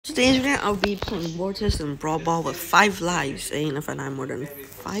Today's video, I'll be playing Mortis and Brawl with 5 lives, and if I die more than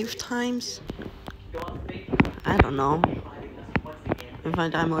 5 times, I don't know. If I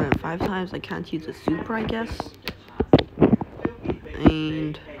die more than 5 times, I can't use a super, I guess.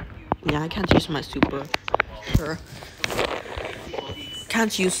 And yeah, I can't use my super. Sure.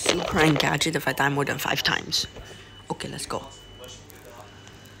 Can't use super and gadget if I die more than 5 times. Okay, let's go.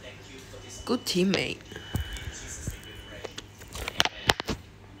 Good teammate.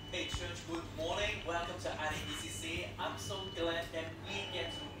 Hey church, good morning. Welcome to IDCC. I'm so glad that we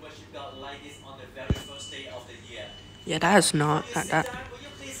get to worship God like this on the very first day of the year. Yeah, that's not Before you sit down, will you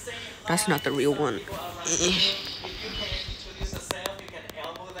please say that's hi not the to real some one. people around you? If you can introduce yourself, you can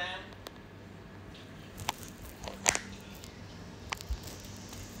elbow them.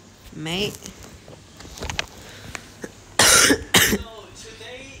 Mate. So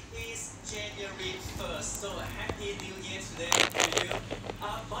today is January 1st, so happy new year today to you.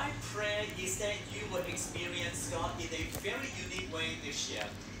 My prayer is that you will experience God in a very unique way this year.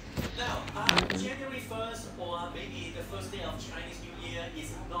 Now, January 1st or maybe the first day of Chinese New Year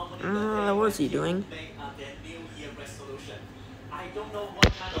is normally the day What's he when people doing? make their New Year resolution. I don't know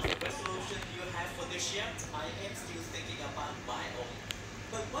what kind of resolution you have for this year. I am still thinking about my own.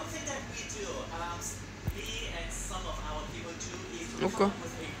 But one thing that we do, me and some of our people do, is to come up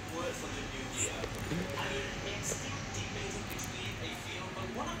with a word for the new year. I am still debating between a few, but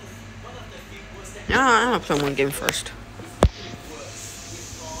one of the few words that I'm gonna play one game first.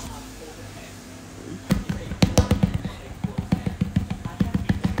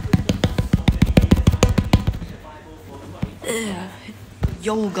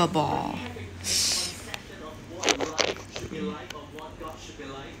 Yoga ball.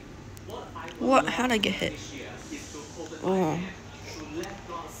 What? How'd I get hit? Oh.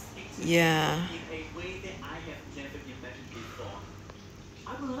 Yeah.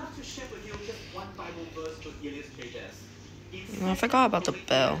 I forgot about the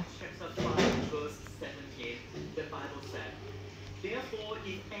bell. Therefore,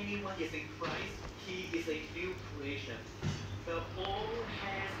 if anyone is in Christ, he is a new creation. The old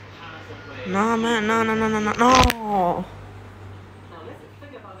has passed away. No, man. No. Now let's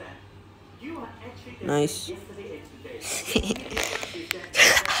think about that. You are actually the Nice. same yesterday and today. The only difference is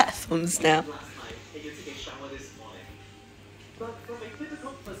that Thumbs down. last night and you take a shower this morning. But from a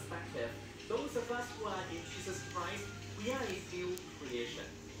biblical perspective, those of us who are in Jesus Christ, we are a new creation.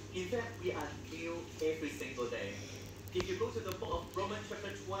 In fact, we are new every single day. If you go to the book of Romans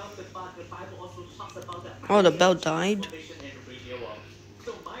chapter 12, the Bible also talks about the bell died. and renewal.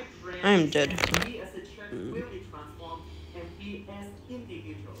 So my prayer I'm is dead. that we as a church will be transformed, and we as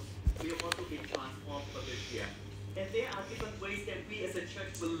individuals will also be transformed for this year. And there are different ways that we as a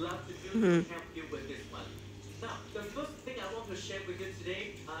church would love to do to help you with this one. Now, the first thing I want to share with you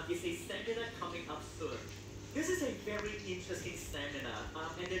today is a seminar coming up soon. This is a very interesting seminar,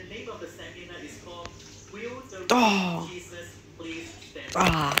 and the name of the seminar is called Will the Real Jesus Please Stand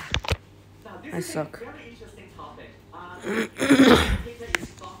Up? Now, this is a very interesting topic. The speaker is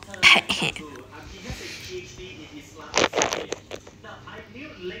Dr. Abu. He has a PhD in Islamic studies. Now, I knew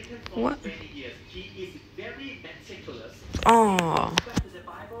Lincoln for many years. He is very meticulous. I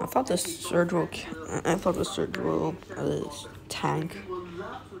thought the surgery tank.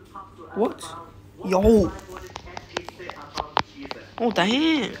 What? Yo. Oh,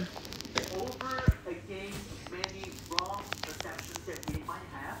 damn. Over against many wrong perceptions that we might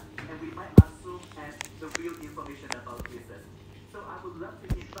have and we might assume as the real information about Jesus. So I would love to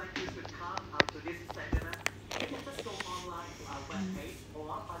invite you to come to this seminar. You can just go online to our webpage, or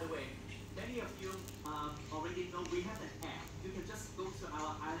by the way, many of you already know we have an app. You can just go to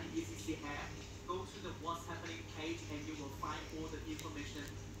our Island ECC app, go to the What's Happening page, and you will find all the information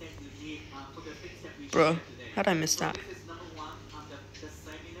that you need for the things that we share today. How'd I miss that? This is number one, the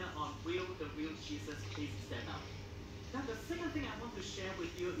seminar on the real Jesus please stand up. Now the second thing I want to share with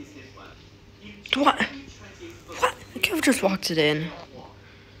you is this one. What? I could have just walked it in.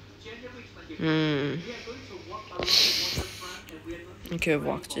 January 21st, we are going to walk along the waterfront and we are going to I could have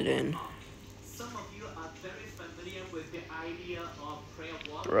walked it in. Some of you are very familiar with the idea of prayer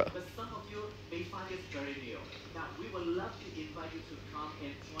walk, but some of you may find it very new. Now we would love to invite you to come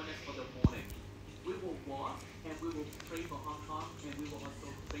and join us for the morning. We will walk and we will pray for Hong Kong and we will also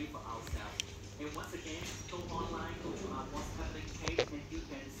pray for ourselves. And once again, go online, go to our What's Happening page and you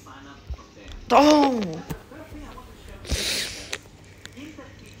can sign up from there. Oh. The third thing I want to share with you is this. In the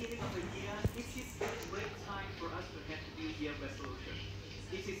beginning of the year, it is a great time for us to have New Year resolution.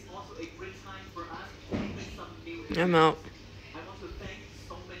 It is also a great time for us to make some new I'm out. I want to thank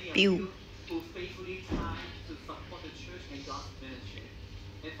so many of you who faithfully try to support the church and God's ministry.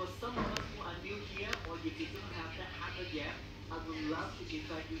 And for for some of us who are new here, or if you don't have that habit yet, I would love to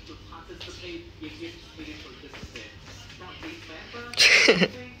invite you to participate in this spiritual discipline. Now, remember, giving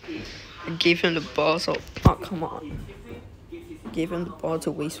is I gave him the ball, so oh come on. Gave him the ball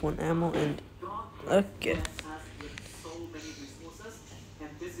to waste 1 ammo and okay. us with so many resources, and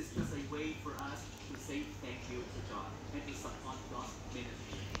this is just a way for us to say thank you to God and to support God's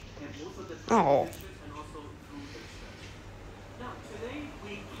ministry. And most of the time, Oh. the church and also through the church. Now, today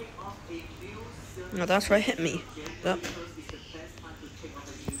we kick off a new series. No, that's right, hit me. Yep. Because it's the best time to kick off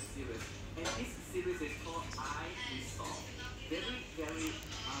a new series. And this series is called I Resolve. Very, very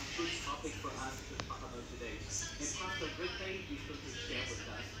good topic for us to talk about today. And Pastor Rick is going to share with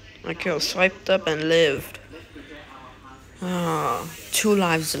us. Okay, I swiped up and lived. Let's prepare our hearts. 2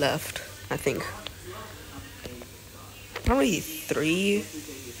 lives left, I think. Probably 3.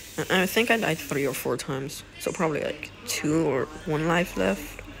 I think I died 3 or 4 times. So probably like 2 or 1 life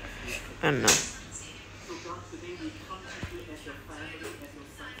left. I don't know.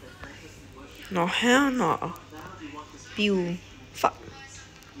 No, hell no. Pew. Fuck.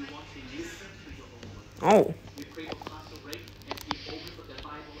 Oh.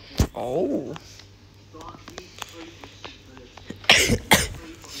 Oh.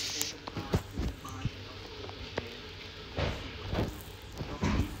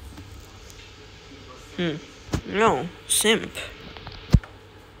 No, simp.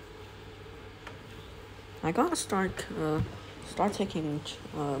 I gotta start taking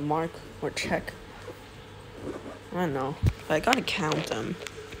mark or check. I don't know. But I gotta count them.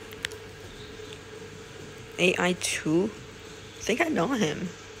 AI2. I think I know him.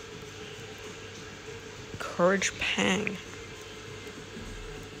 Courage Pang.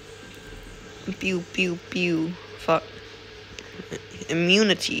 Pew pew pew. Fuck.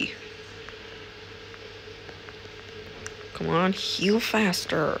 Immunity. Come on, heal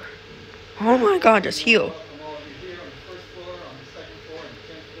faster. Oh my god, just heal.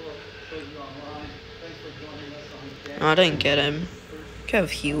 Oh, I didn't get him. Could have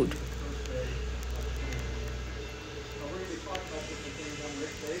healed.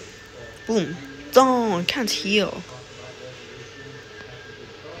 Boom. Don't, can't heal.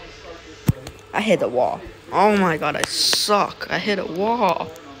 I hit the wall. Oh my god, I suck. I hit a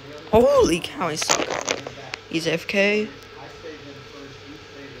wall. Holy cow, I suck. He's AFK.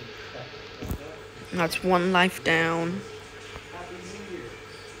 That's 1 life down.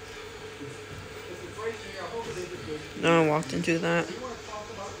 No, I walked into that.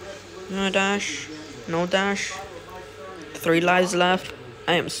 No dash. No dash. 3 lives left.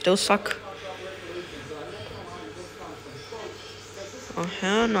 I am still suck. Oh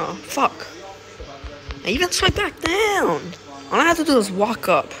hell no. Fuck. I even swipe back down. All I have to do is walk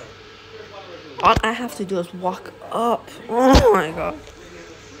up. All I have to do is walk up. Oh my god.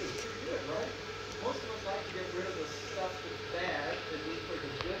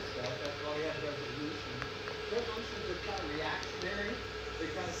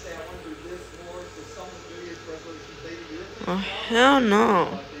 Oh hell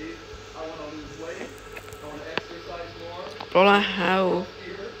no. All I have.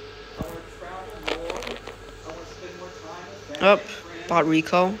 Up. Bot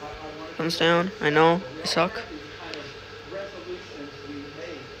Rico. Comes down. I know. I suck.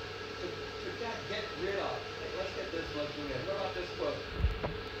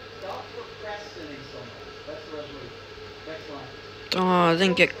 Oh, I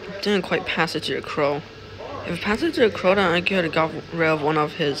didn't quite pass it to the crow. If I pass it to the crow, then I could have got rid of one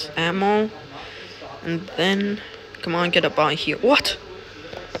of his ammo. And then, come on, get a bot here. What?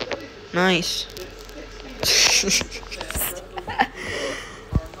 Nice.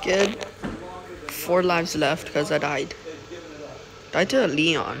 Good. 4 lives left because I died. Died to a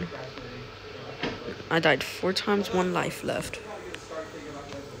Leon. I died 4 times, 1 life left.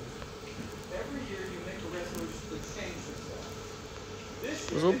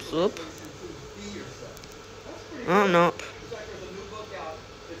 Zoop, zoop. Oh, no.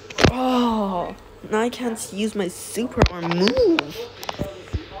 Oh, now I can't use my super or move.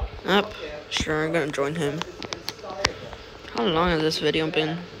 Up. Sure, I'm gonna join him. How long has this video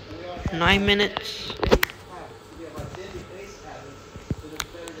been? 9 minutes?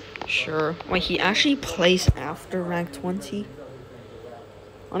 Sure. Wait, he actually plays after rank 20?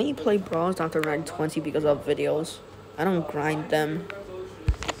 Why don't you play Brawls after rank 20 because of videos? I don't grind them.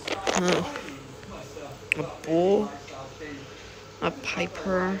 A Bull. A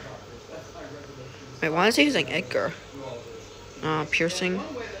Piper. Wait, why is he using Edgar? Piercing.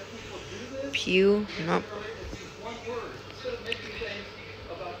 Pew. Nope.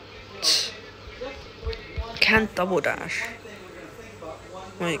 Can't double dash.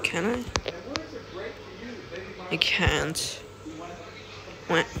 Wait, can I? I can't.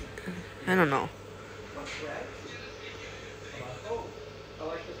 What? I don't know.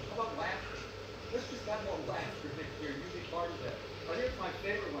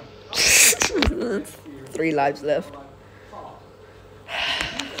 Three lives left.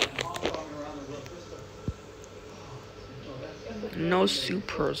 No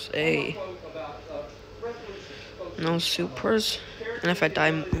supers, eh? No supers. And if I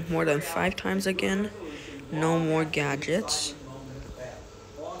die more than 5 times again, no more gadgets.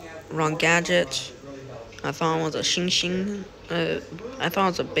 Wrong gadget. I thought it was a Xing Xing. I thought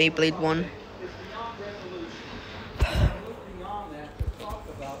it was a Beyblade one.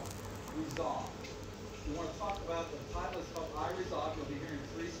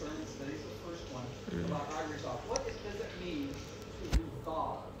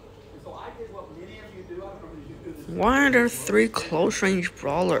 Why are there 3 close range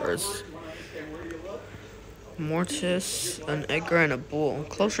brawlers? Mortis, an Edgar, and a Bull.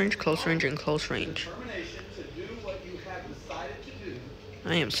 Close range, and close range.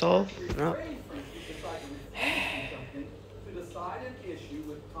 I am so... No.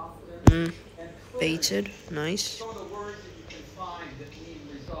 Baited. Nice. Oh,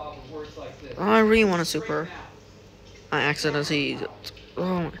 I really want a super. I accidentally...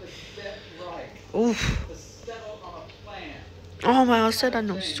 Oh. Oof. Oh my, I said I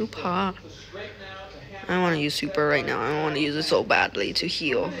know super. I want to use super right now. I want to use it so badly to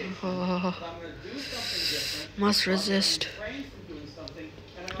heal. Must resist.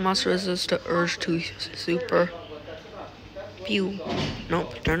 Must resist the urge to super. Pew.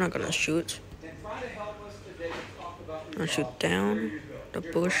 Nope, they're not gonna shoot. I'll shoot down the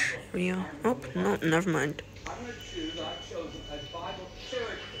bush area. Oh, no, never mind.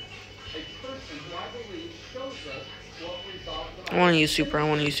 I want to use super.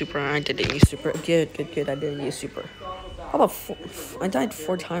 I didn't use super. Good. I didn't use super. How about I died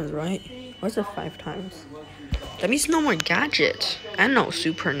 4 times, right? Or is it 5 times? That means no more gadgets. And no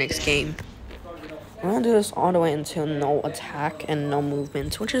super next game. I'm gonna do this all the way until no attack and no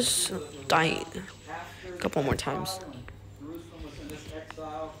movement, which is die a couple more times.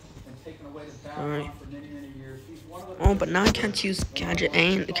 Alright. Oh, but now I can't use gadget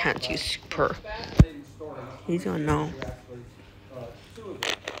and I can't use super. He's gonna know.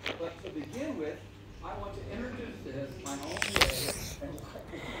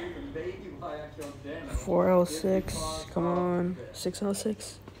 406, come on.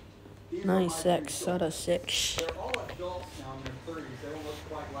 606. Nice, 6 out of 6.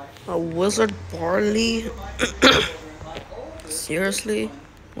 A Wizard Barley? Seriously?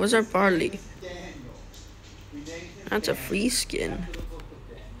 Wizard Barley? That's a free skin.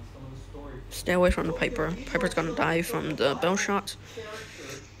 Stay away from the Piper. Piper's gonna die from the bell shot.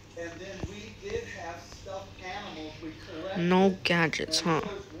 No gadgets, huh?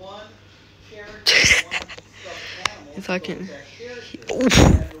 If I can... Oof.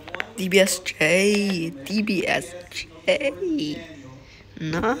 DBSJ.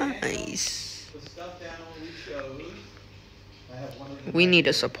 Nice. We need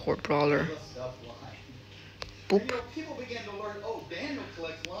a support brawler. Boop. People began to learn, oh, Daniel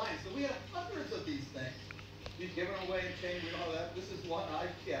collects lines, so we have hundreds of these things. You've given away and changed and all that. This is one I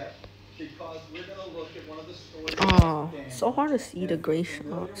kept because we're going to look at one of the stories. Oh, so hard to see the gray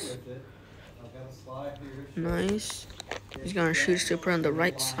shots. Nice. He's gonna shoot super on the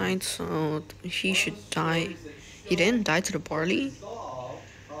right side, so he should die. He didn't die to the Barley?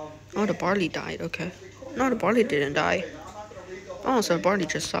 Oh, the Barley died, okay. No, the Barley didn't die. Oh, so the Barley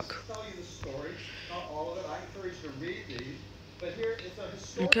just suck.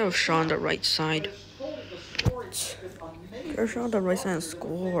 I could have shot on the right side. Could have shot on the right side and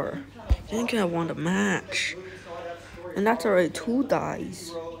score. Didn't get won the match. And that's already 2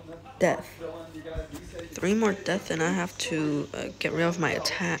 dies. Death. 3 more death and I have to get rid of my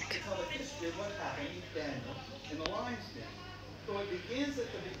attack.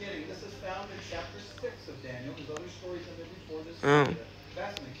 Oh.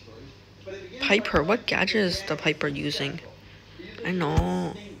 Piper, what gadget is the Piper using? I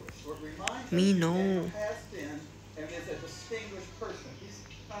know. Me know.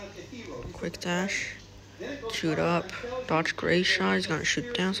 Quick dash. Shoot up. Dodge gray shot. He's gonna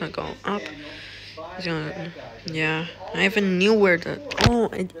shoot down, so I go up. He's gonna... Yeah. I even knew where the... Oh,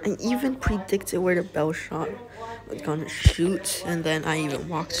 I even predicted where the bell shot was gonna shoot. And then I even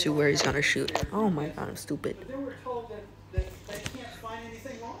walked to where he's gonna shoot. Oh my god, I'm stupid. They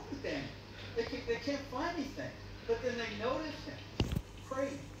can't find anything. But then they notice him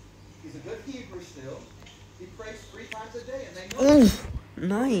praying. He's a good Hebrew still. He prays 3 times a day, and they notice.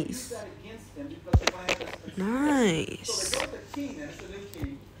 Nice. Nice. They go to the king, and it's a new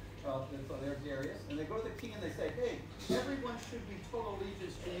king. So there's Darius, and they go to the king and they say, hey, everyone should be total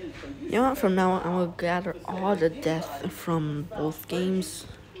allegiance to you. So You know what? From now on, I will gather all the death from both games.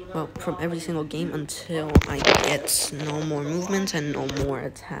 Well, from every single game until I get no more movement and no more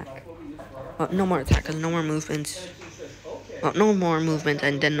attack. Well, no more attack, because no more movement. Well, no more movement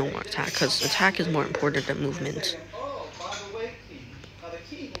and then no more attack, because attack is more important than movement.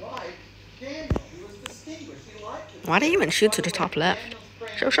 Why did he even shoot to the top left?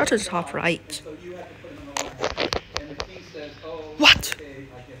 Should have shot to the top right. What?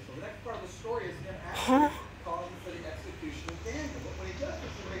 Huh?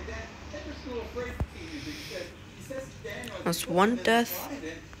 That's one death.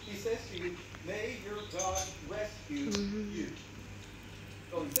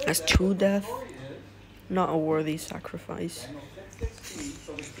 That's two deaths. Not a worthy sacrifice.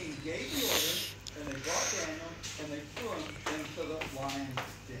 So the king gave the order, and they brought Daniel, and they threw him into the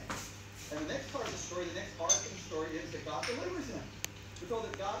lion's den. And the next part of the story, the next arc in the story is that God delivers him. We're told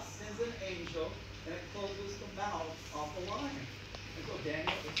that God sends an angel, and it closes the mouth of the lion. And so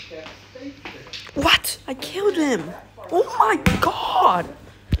Daniel is kept safe there. What? I killed him. Oh my god.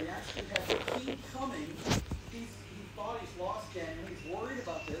 They actually have the king coming. He thought he's lost Daniel. He's worried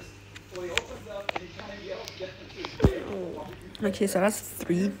about this. So he opens up and he kind of yells, get into his bed. Okay, so that's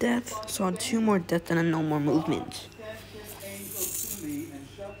 3 deaths. So 2 more deaths and then no more movement.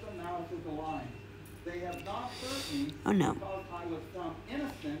 Oh no.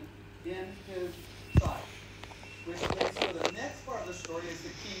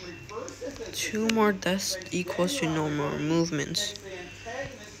 2 more deaths equals to no more movements.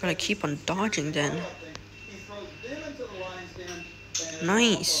 Gotta keep on dodging then.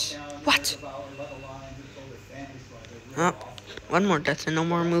 Nice. What? Oh, 1 more death and no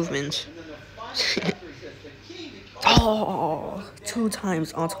more movement. Oh, 2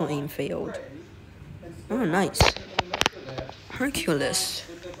 times auto aim failed. Oh, nice. Hercules.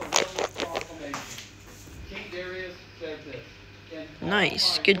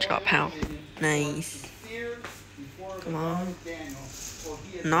 Nice. Good job, pal. Nice. Come on.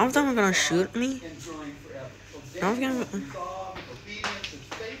 None of them are gonna shoot me? None of them are gonna...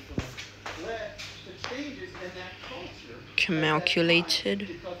 Calculated.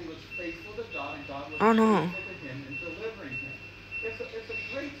 Oh no.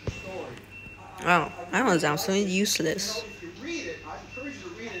 Oh, that was absolutely useless.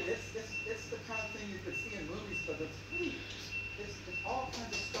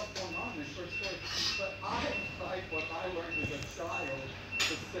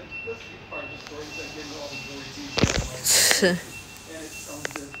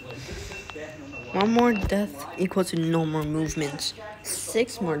 One more death equals to no more movement.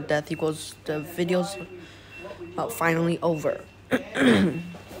 6 more death equals the video's finally over.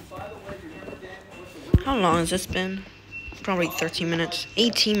 How long has this been? Probably 13 minutes.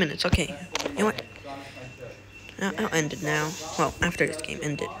 18 minutes, okay. You know what? I'll end it now. Well, after this game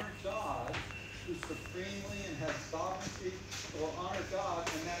ended.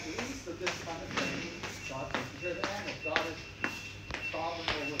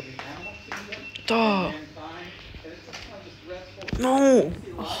 Oh. No,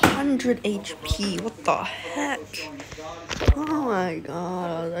 100 HP. What the heck? Oh my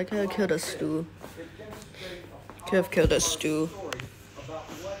god, I could have killed a stew. Could have killed a stew.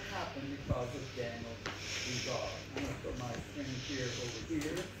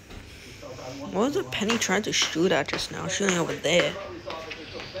 What was the Penny trying to shoot at just now? Shooting over there.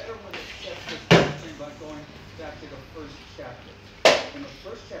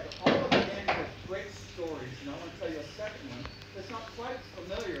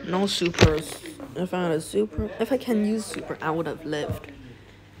 No supers. If I had a super, if I can use super, I would have lived.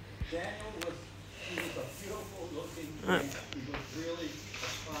 Right.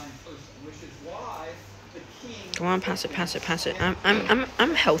 Come on, pass it, pass it, pass it.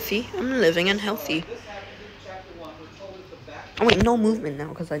 I'm healthy. I'm living and healthy. Oh wait, no movement now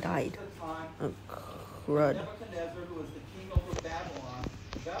because I died. Oh crud.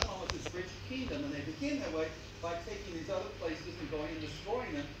 By taking these other places and going and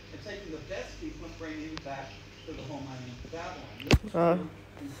destroying them and taking the best people and bringing them back to the homeland of Babylon.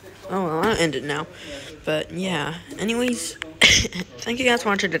 Oh well, I'll end it now. But yeah, anyways, thank you guys for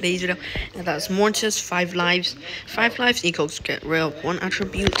watching today's video. And that's Mortis 5 lives. 5 lives equals get rid of 1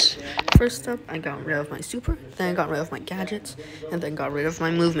 attribute. First up, I got rid of my super, then I got rid of my gadgets, and then got rid of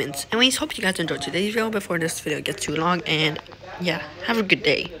my movements. Anyways, hope you guys enjoyed today's video before this video gets too long. And yeah, have a good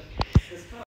day.